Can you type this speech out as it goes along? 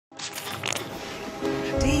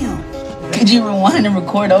Could you rewind and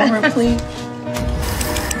record over, please?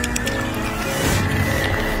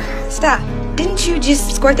 Stop. Didn't you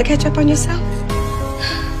just squirt the ketchup on yourself?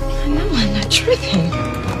 No, I'm not tripping.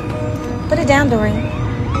 Put it down, Dorian.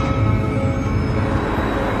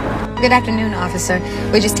 Good afternoon, officer.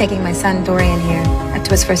 We're just taking my son, Dorian, here to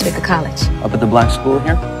his first week of college. Up at the black school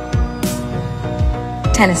here?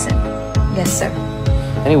 Tennyson. Yes, sir.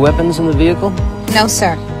 Any weapons in the vehicle? No,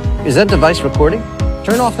 sir. Is that device recording?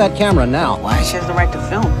 Turn off that camera now. Why? She has the right to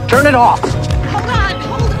film. Turn it off! Hold on!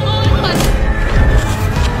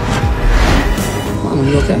 Mom, are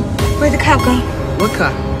you okay? Where'd the cop go? What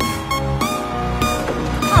cop?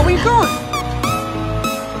 Oh, where you going?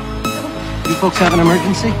 You folks have an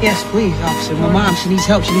emergency? Yes, please, officer. My mom, she needs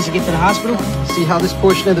help. She needs to get to the hospital. See how this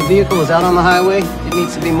portion of the vehicle is out on the highway? It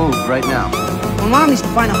needs to be moved right now. My mom needs to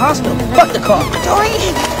find a hospital. Fuck the car.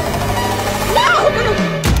 Dorian! No!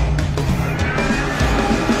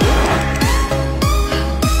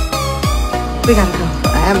 We gotta go.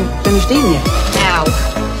 I haven't finished eating yet. Now.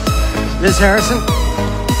 Ms. Harrison,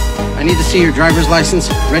 I need to see your driver's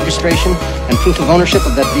license, registration, and proof of ownership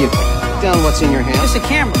of that vehicle. Put down what's in your hand. It's a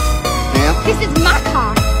camera. Ma'am? This is my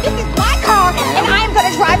car. This is my car, and I am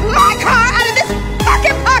gonna drive my car out of this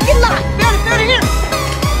fucking parking lot. Better here.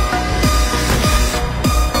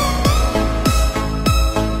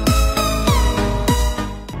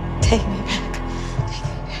 Take me back.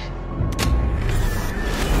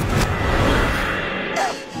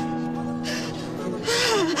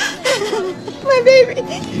 My baby.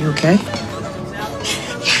 You okay?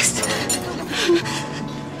 Yes.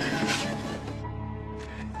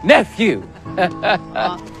 Nephew!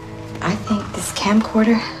 I think this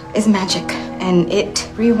camcorder is magic, and it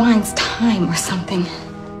rewinds time or something.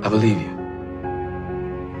 I believe you.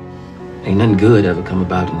 Ain't nothing good ever come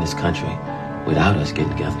about in this country without us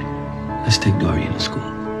getting together. Let's take Dorian to school.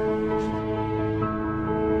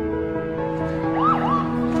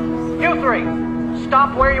 You three,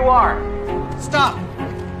 stop where you are. Stop.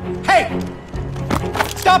 Hey!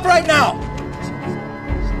 Stop right now!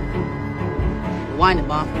 Rewind it,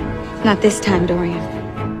 Mom. Not this time, Dorian.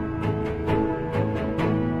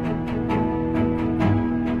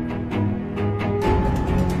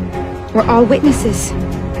 We're all witnesses.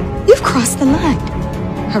 You've crossed the line.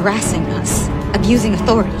 Harassing us, abusing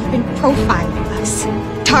authority. You've been profiling us,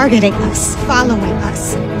 targeting us, following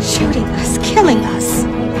us, shooting us, killing us.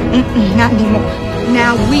 Not anymore.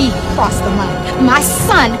 Now we cross the line. My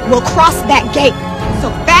son will cross that gate. So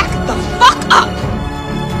back the fuck up!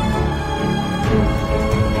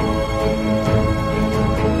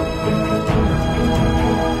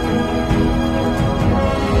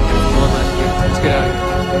 Let's get out of here.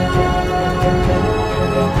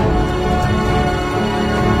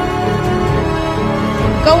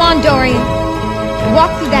 Go on, Dorian.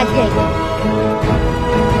 Walk through that gate.